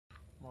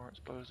More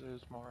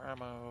explosives, more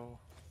ammo.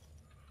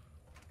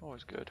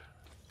 Always good.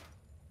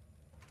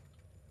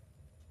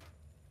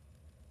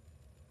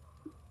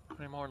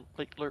 Any more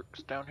lake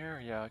lurks down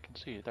here? Yeah, I can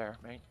see you there,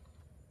 mate.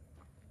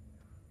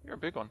 You're a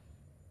big one.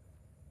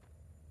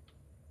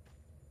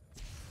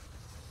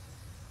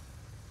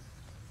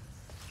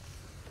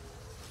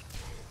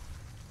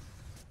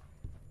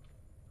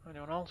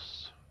 Anyone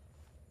else?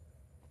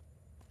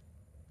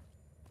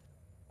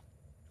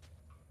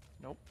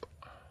 Nope.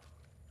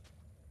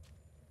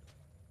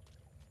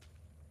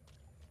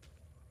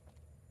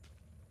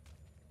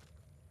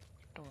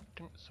 Don't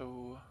think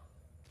so.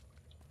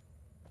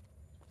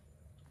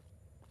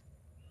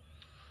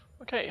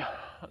 Okay,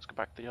 let's go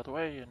back the other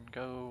way and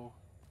go...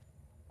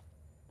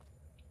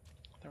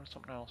 There was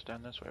something else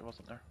down this way,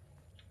 wasn't there?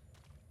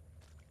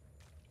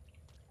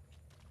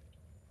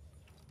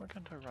 Why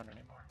can't I run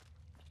anymore?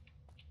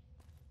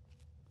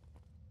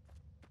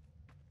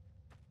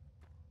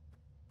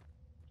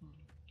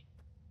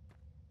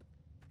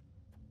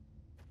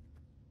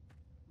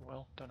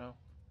 Well, don't know.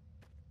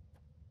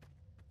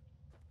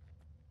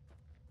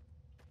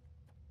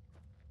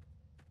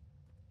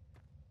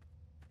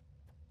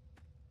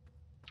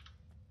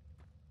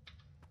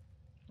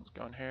 Let's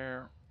go in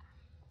here.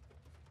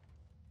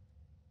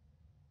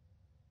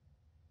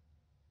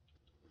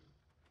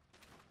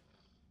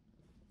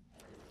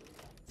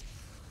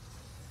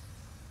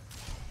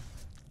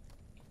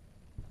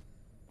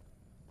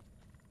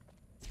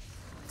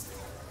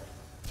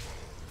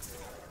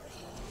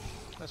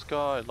 This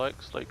guy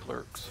likes lake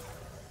lurks.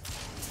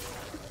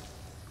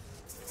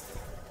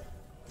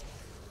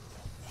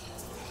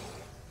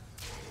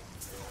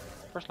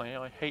 Personally,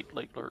 I hate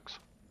lake lurks.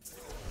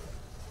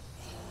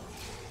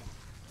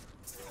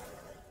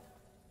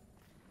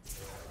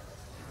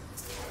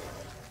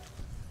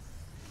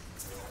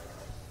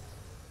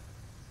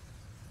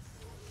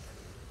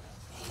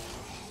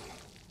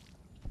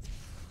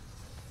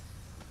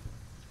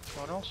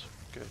 No one else?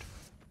 Good.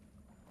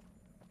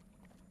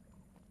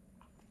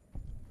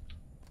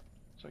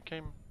 So I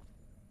came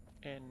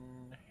in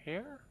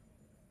here?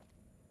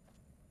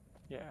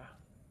 Yeah.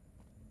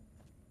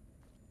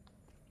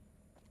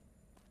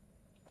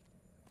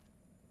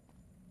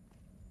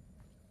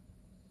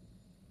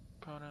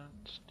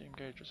 Components, steam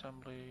gauge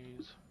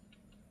assemblies.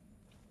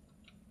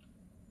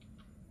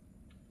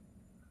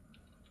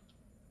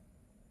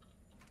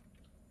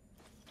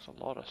 There's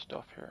a lot of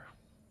stuff here.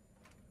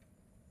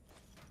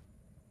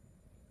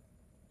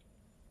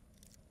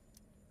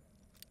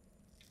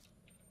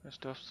 This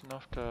stuff's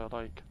enough to,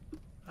 like...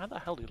 How the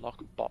hell do you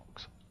lock a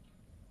box?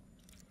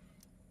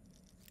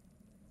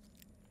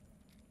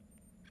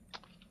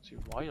 See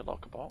why you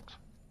lock a box?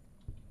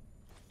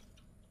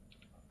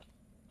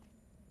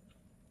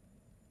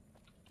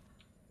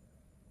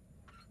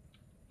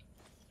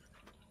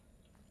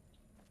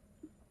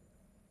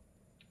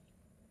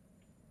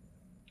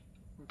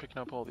 I'm picking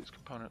up all these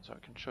components so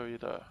I can show you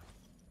the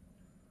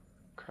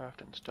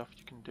crafting stuff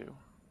you can do.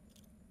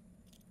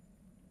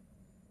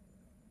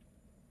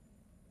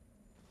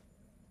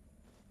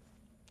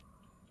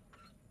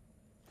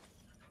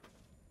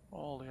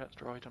 All the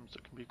extra items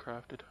that can be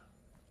crafted.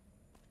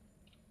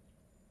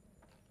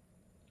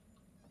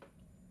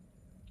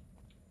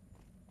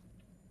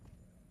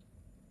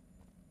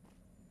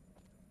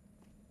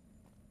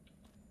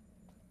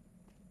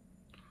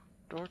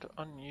 Door to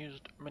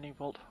unused mini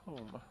vault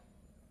home.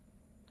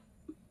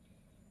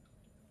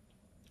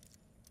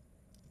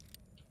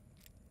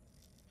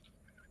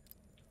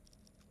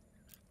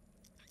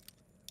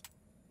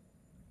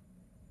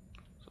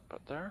 Is it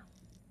about there?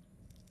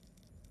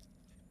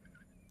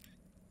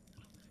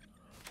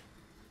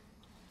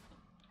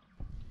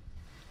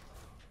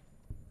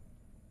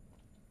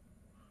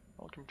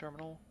 Welcome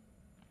terminal.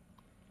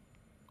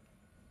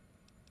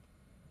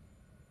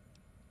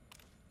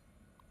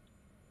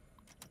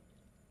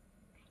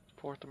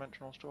 Fourth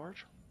dimensional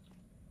storage.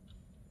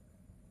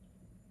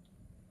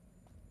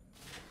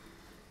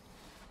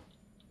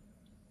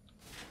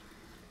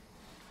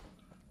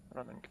 I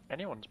don't think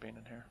anyone's been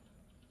in here.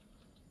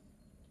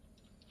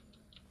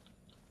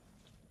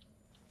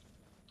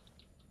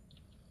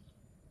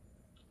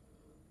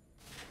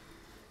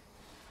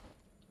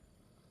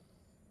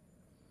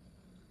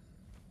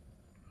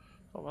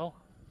 Oh well,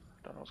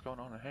 don't know what's going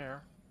on in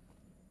here.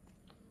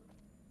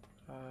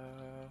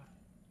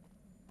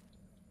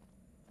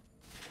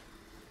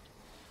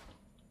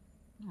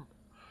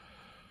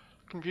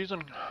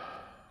 Confusing.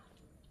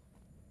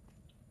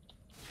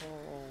 It's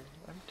all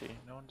empty.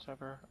 No one's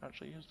ever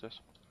actually used this.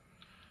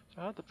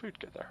 So how'd the food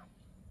get there?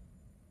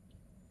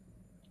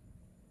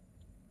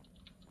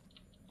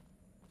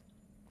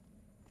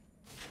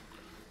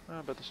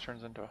 I bet this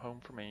turns into a home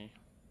for me.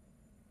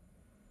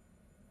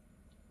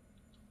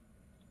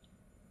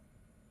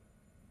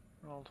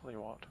 I'll tell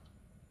you what.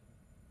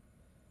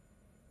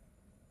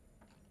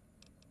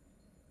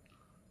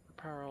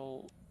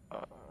 Apparel,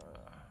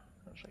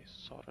 actually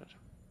sod it.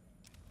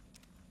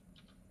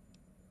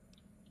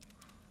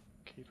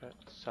 Keep it,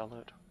 sell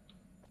it.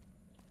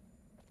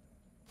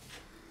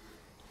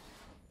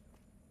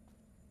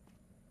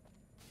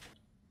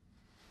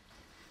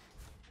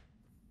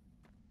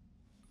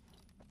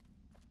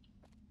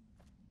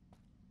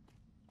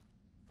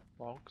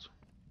 logs.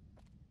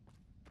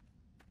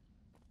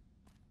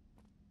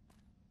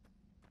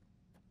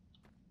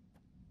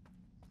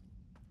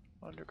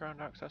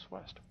 Underground access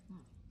west.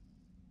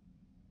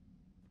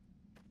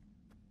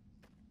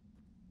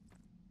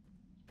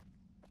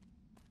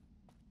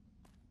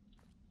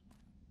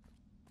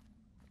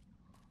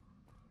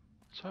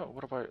 So,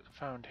 what have I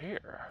found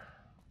here?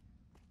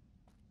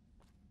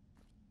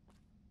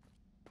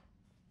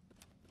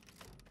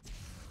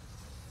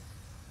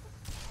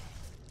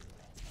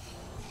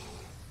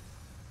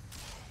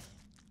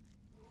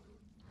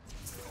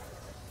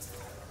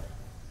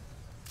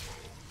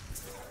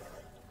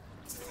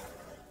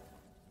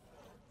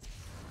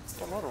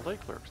 There's a lot of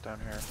lake lurks down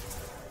here.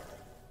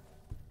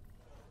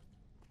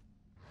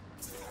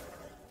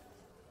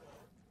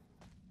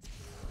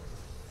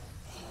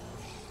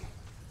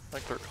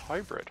 Lake lurk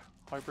hybrid.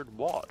 Hybrid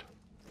what?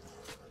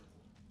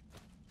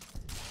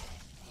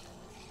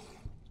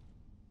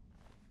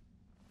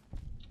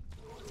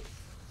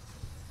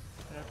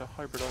 I have to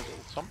hybridize it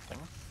with something.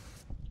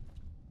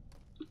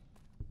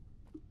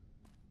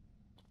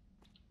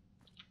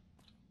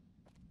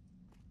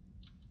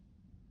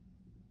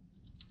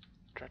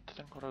 Try to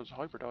think what I was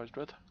hybridized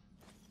with.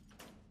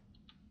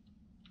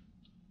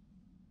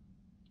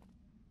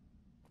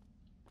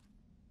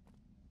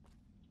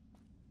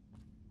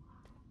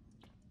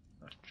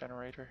 Nice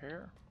generator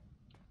here.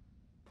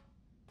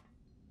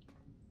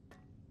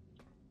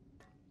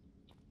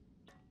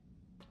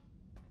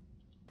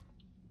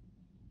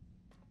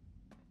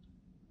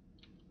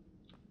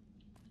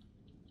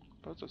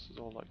 Suppose this is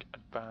all like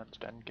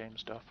advanced endgame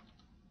stuff.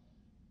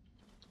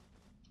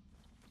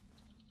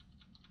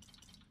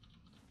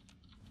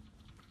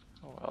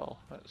 Oh well,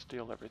 let's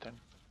steal everything.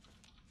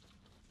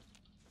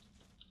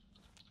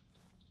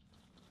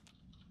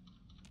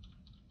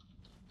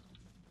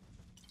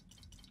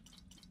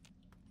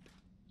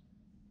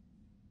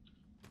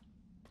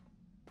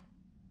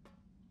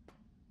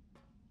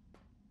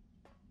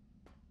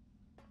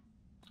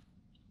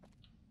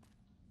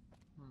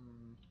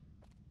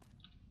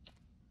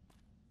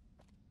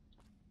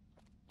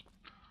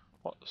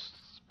 What's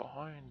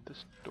behind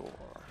this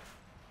door?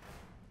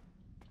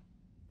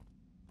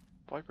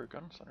 Viper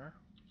Gunslinger.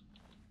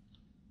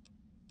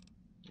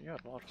 You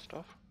got a lot of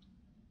stuff.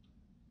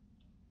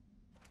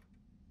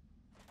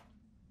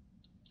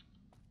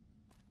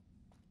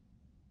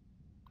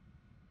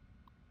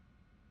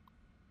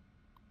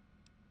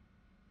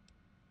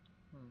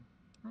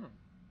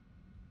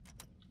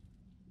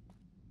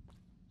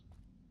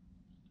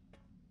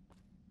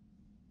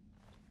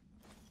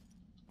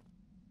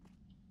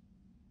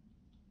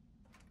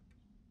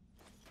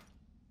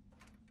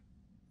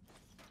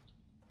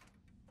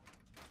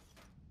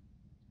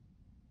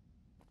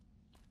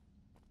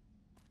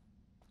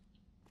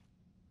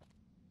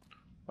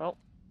 Well,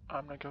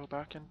 I'm gonna go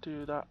back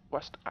into that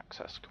west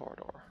access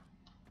corridor.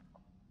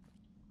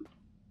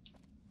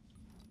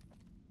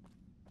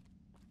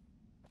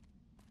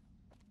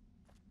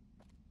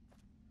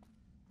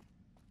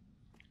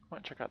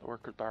 Might check out the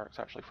workers' barracks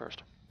actually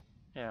first.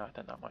 Yeah, I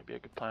think that might be a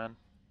good plan.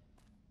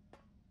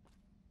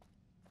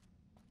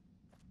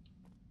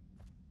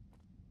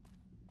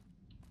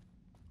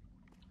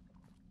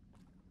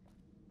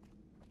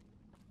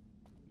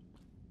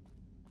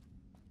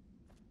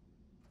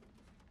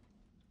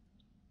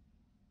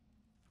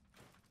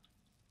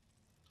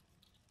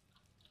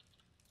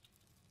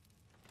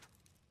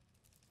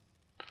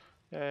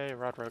 Yay,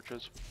 rad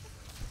roaches.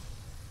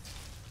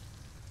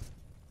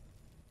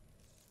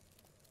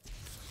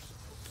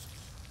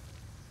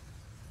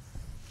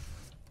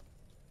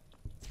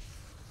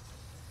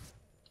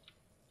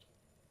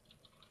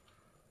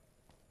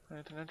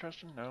 Anything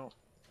interesting? No.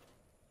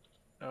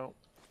 No.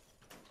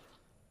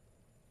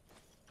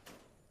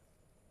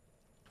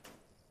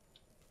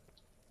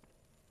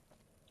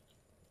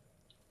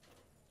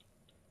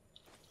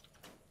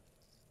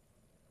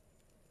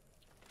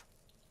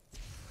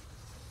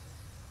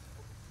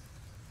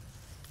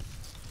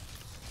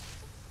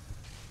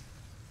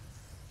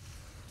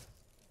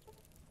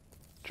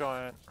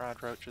 Giant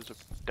rad roaches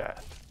of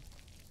death.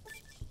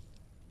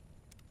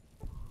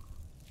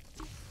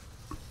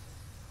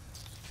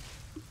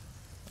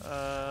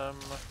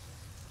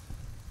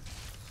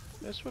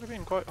 This would have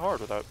been quite hard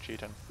without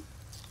cheating.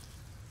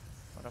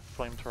 And a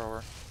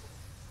flamethrower.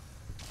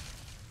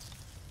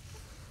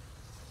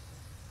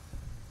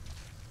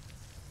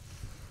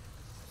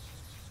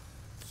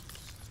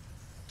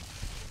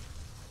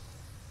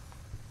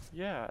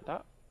 Yeah,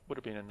 that would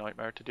have been a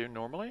nightmare to do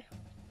normally.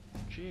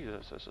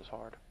 Jesus, this is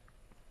hard.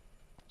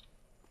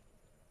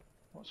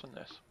 What's in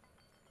this?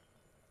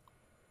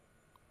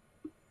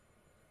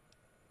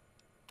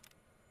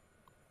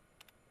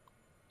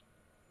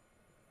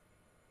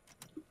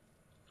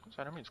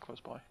 There's enemies close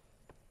by.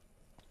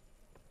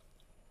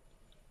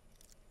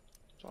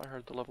 So I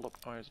heard the level up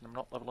noise and I'm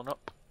not leveling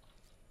up.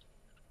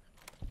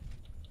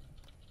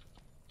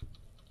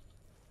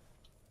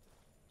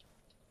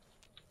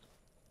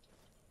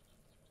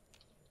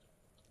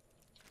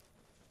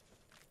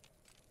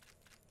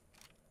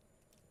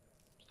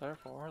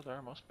 Therefore,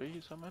 there must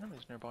be some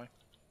enemies nearby.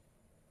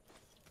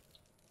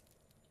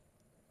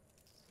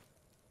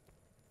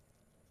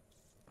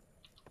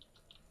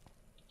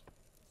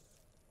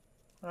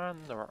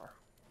 And there are.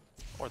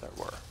 Or there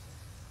were.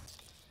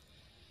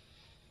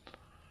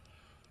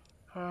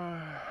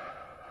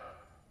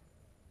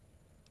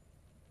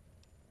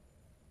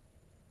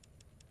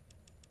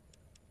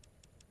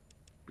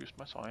 Boost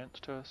my science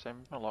to same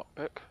as my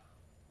lockpick.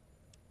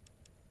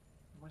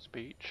 My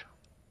speech.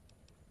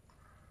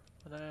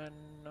 And then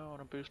I want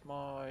to boost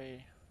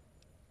my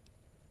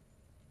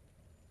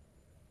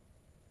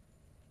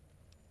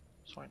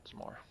science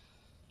more.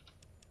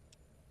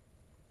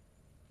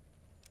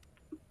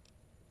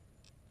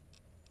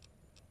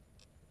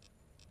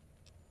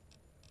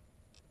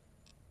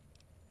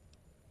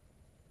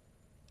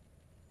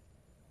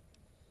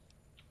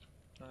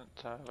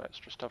 Let's have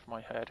extra stuff in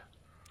my head.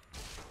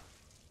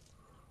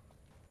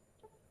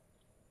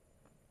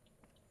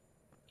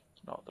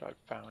 Not that I've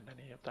found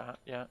any of that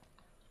yet.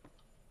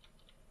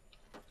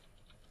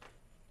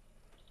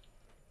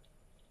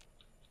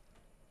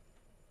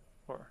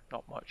 Or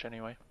not much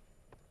anyway.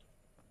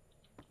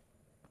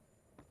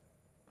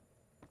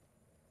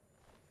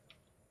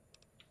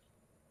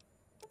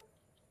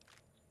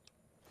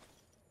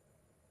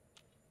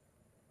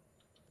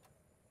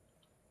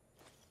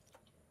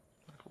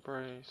 Medical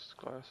brace,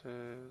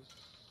 glasses,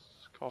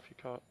 coffee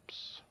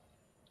cups.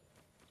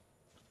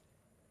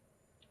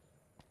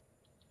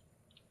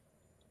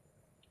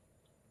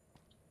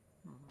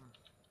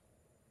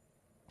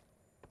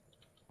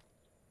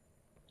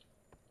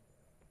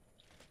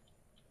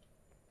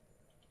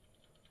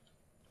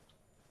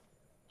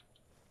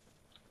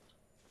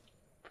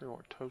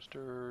 Pre-war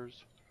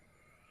toasters,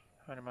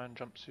 Handyman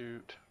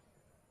jumpsuit.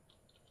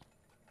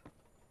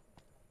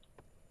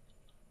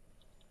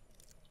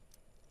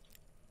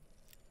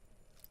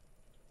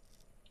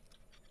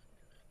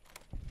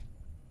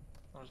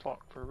 It was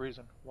locked for a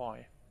reason.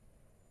 Why?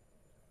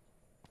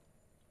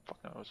 Fuck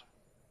knows.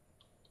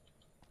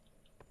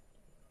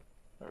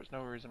 There is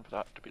no reason for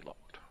that to be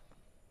locked.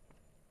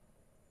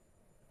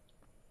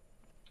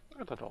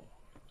 Look at the door.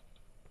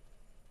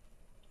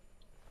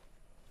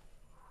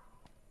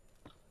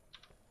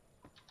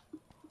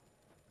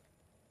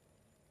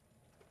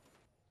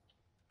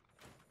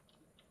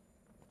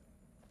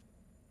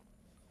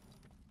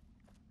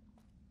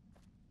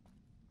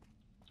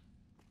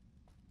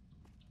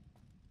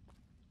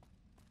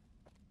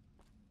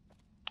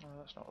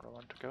 That's not where I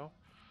want to go.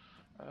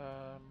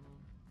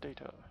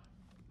 Data.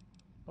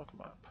 Local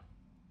map.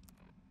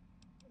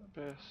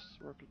 Abyss,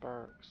 Workers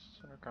Barracks,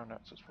 Underground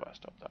Access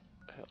West up that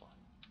hill.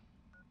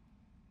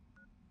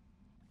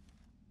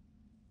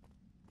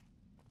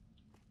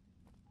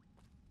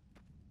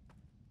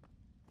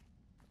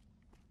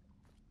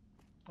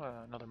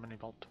 Another mini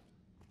vault.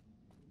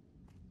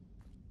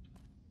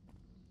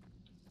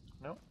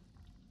 No.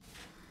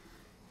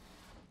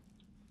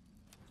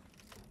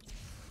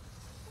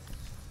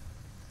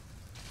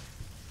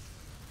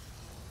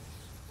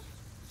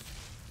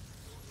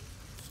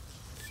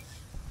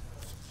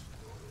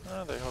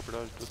 They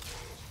hybridized with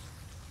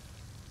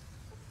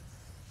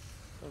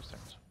those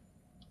things.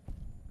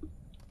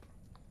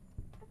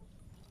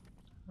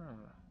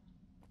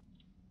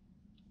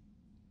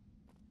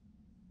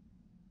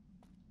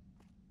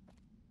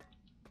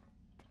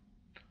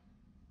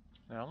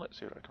 Now let's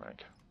see what I can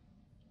make.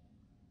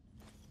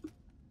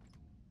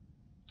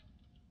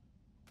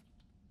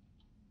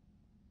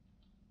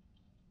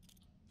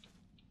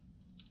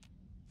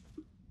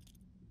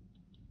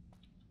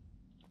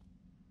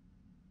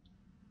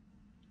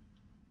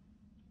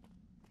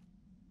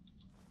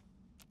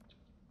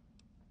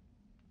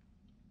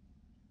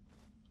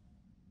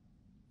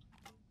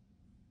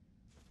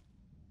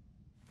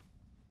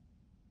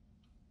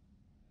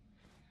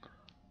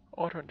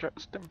 Auto inject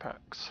stim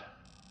packs.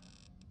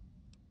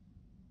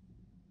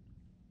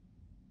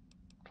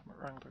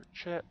 Wrangler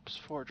chips,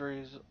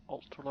 forgeries,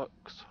 Ultralux,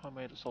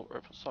 homemade assault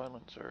rifle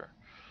silencer,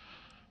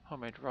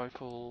 homemade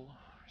rifle,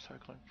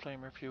 recycling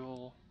flamer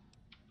fuel.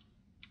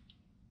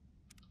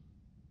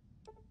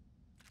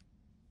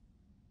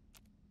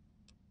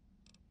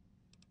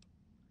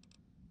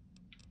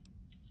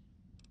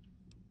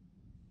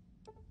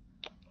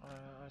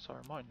 I saw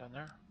a mine down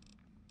there.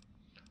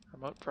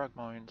 Remote frag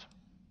mines.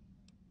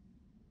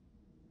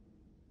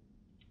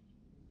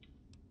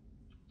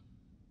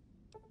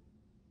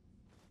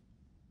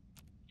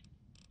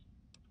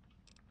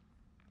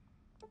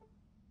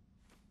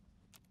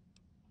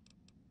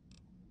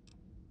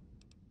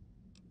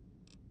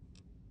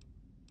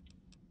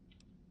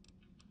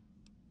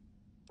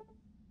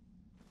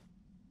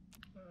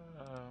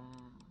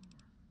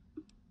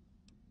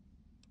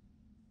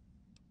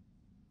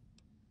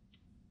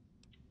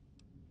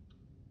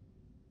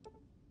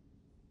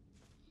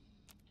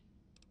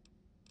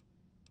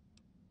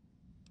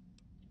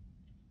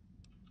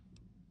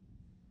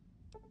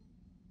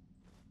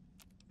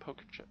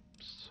 Poker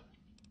chips.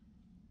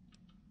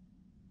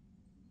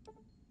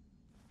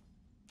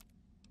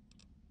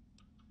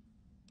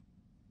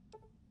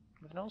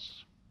 Anything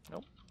else?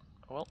 Nope.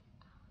 Oh well.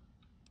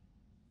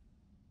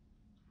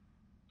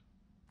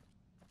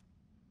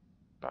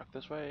 Back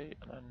this way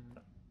and then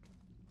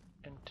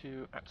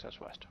into Access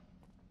West.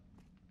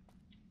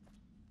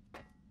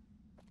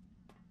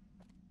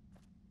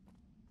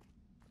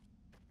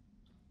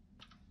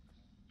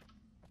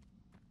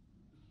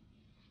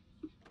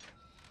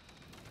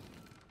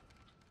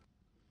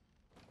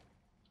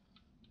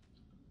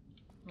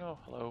 Oh,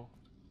 hello.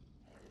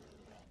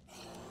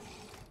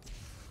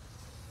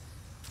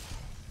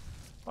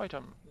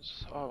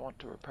 Items. I want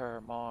to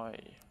repair my...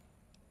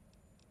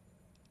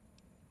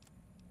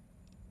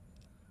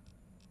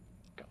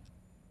 Go.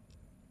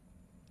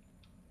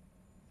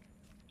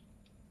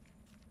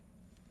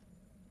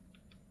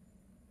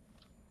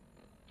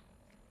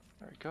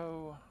 There we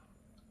go.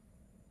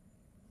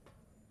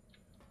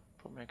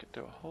 Will make it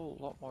do a whole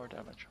lot more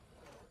damage.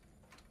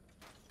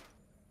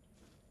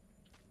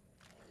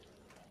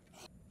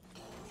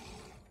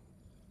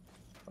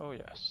 Oh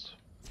yes.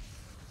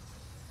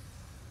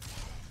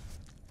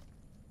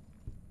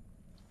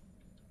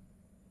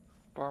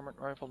 Varmint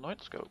rifle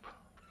night scope.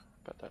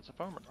 Bet that's a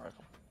varmint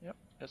rifle. Yep,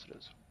 yes it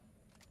is.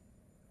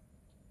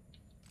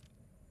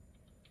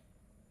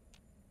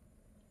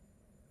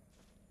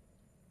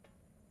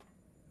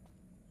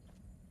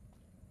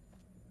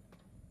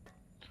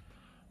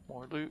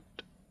 More loot.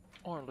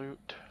 More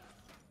loot.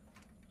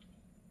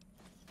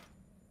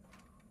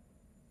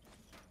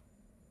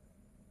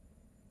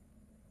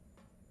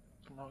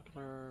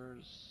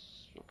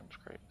 Binoculars. Weapons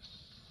crates.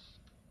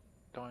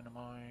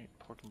 Dynamite.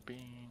 Pork and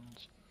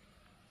beans.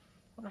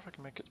 Wonder if I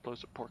can make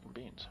explosive pork and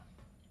beans.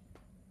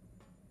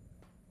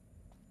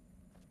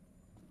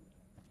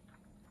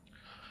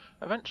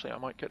 Eventually I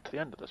might get to the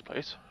end of this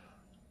place.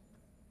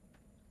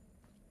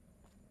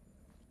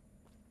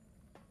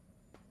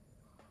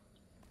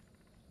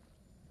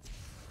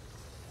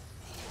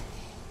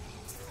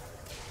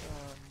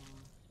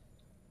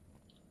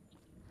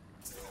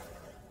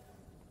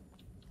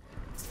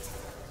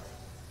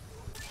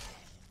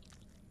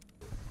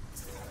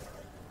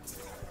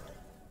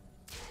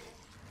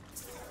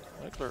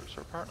 Wigglers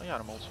are apparently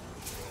animals.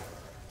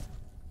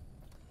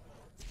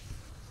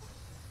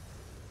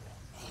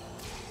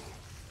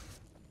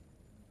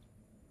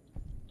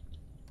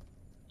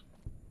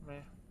 Meh,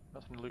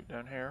 nothing to loot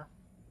down here.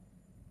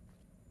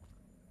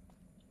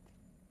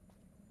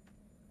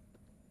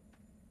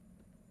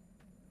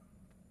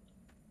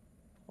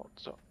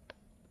 What's up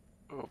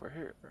over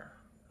here?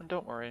 And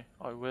don't worry,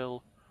 I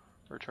will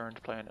return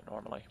to playing it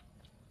normally.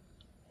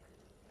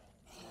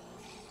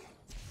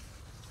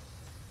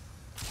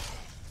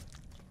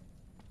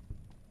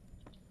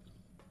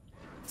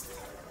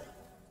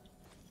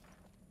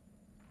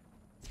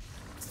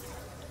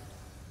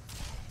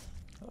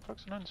 What the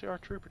fuck's an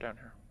NCR trooper down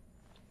here?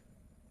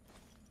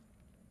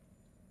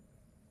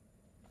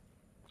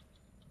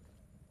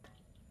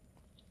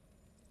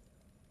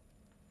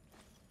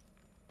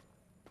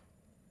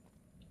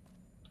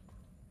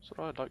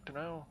 So I'd like to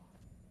know.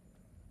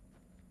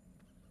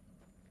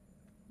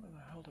 Where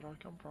the hell did I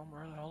come from?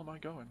 Where the hell am I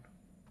going?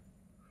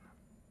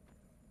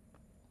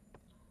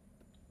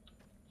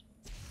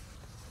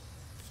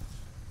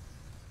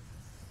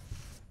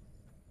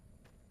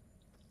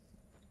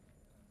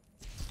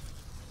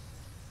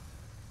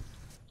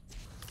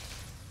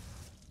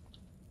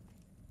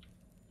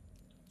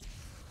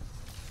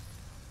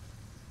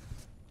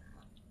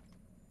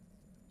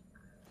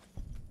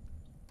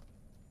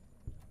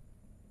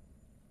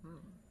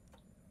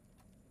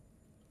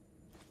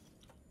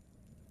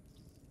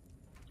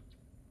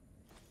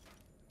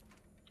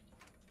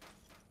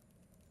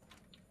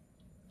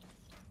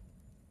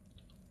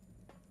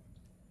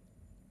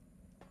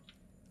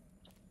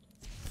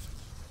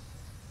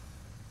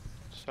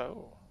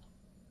 So,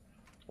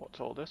 what's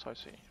all this I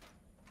see?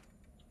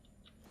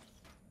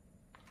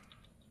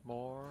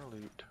 More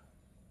loot.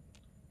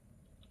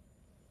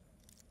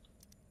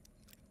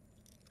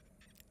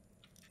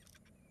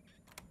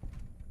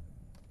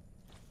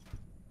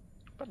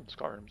 But in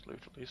Skyrim's loot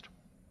at least.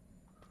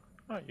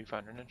 Ah, you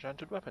found an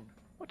enchanted weapon.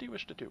 What do you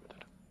wish to do with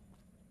it?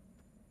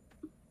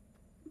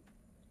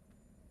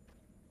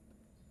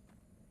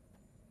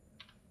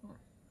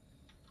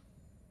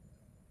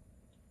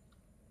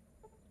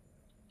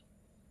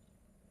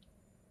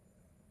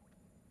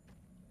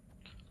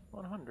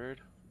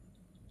 100.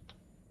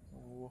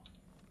 Ooh.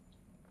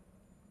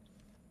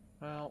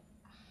 Well.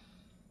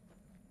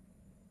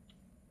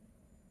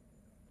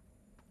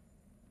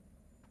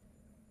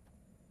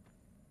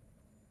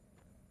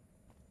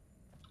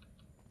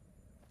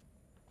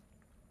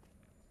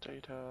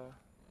 Data,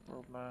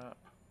 world map.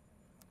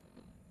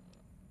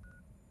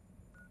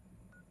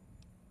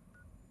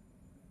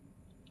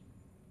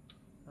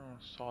 Oh,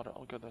 sod it,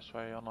 I'll go this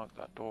way, unlock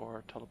that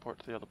door, teleport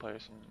to the other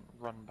place and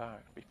run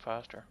back. Be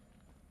faster.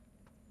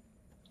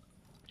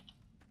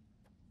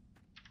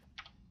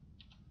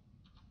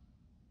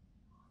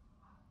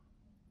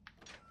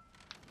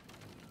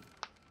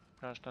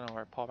 I just don't know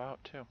where I pop out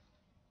too.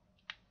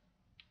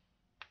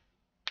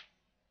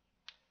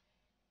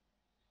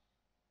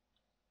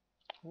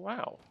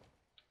 Wow.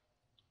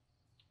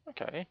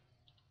 Okay.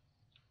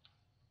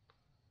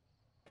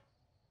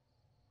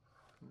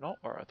 Not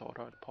where I thought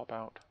I'd pop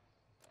out.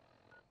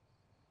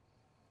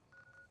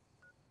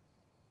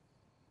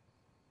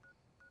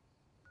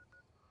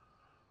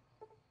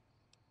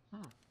 I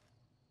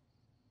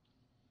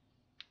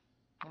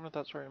wonder if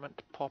that's where I meant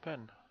to pop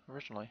in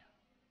originally.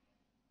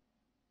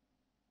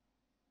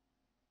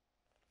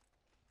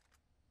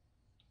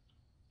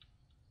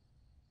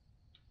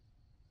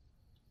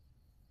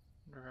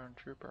 Underground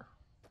trooper.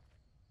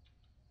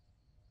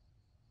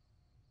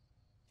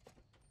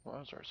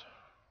 Wowzers.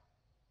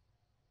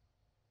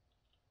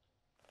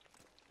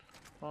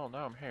 Well,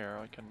 now I'm here,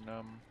 I can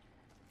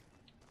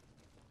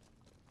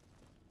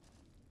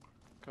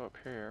go up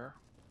here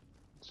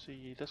and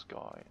see this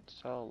guy and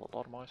sell a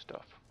lot of my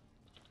stuff.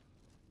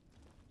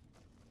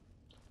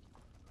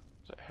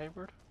 Is it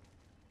Hayward?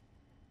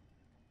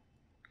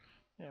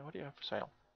 Yeah, what do you have for sale?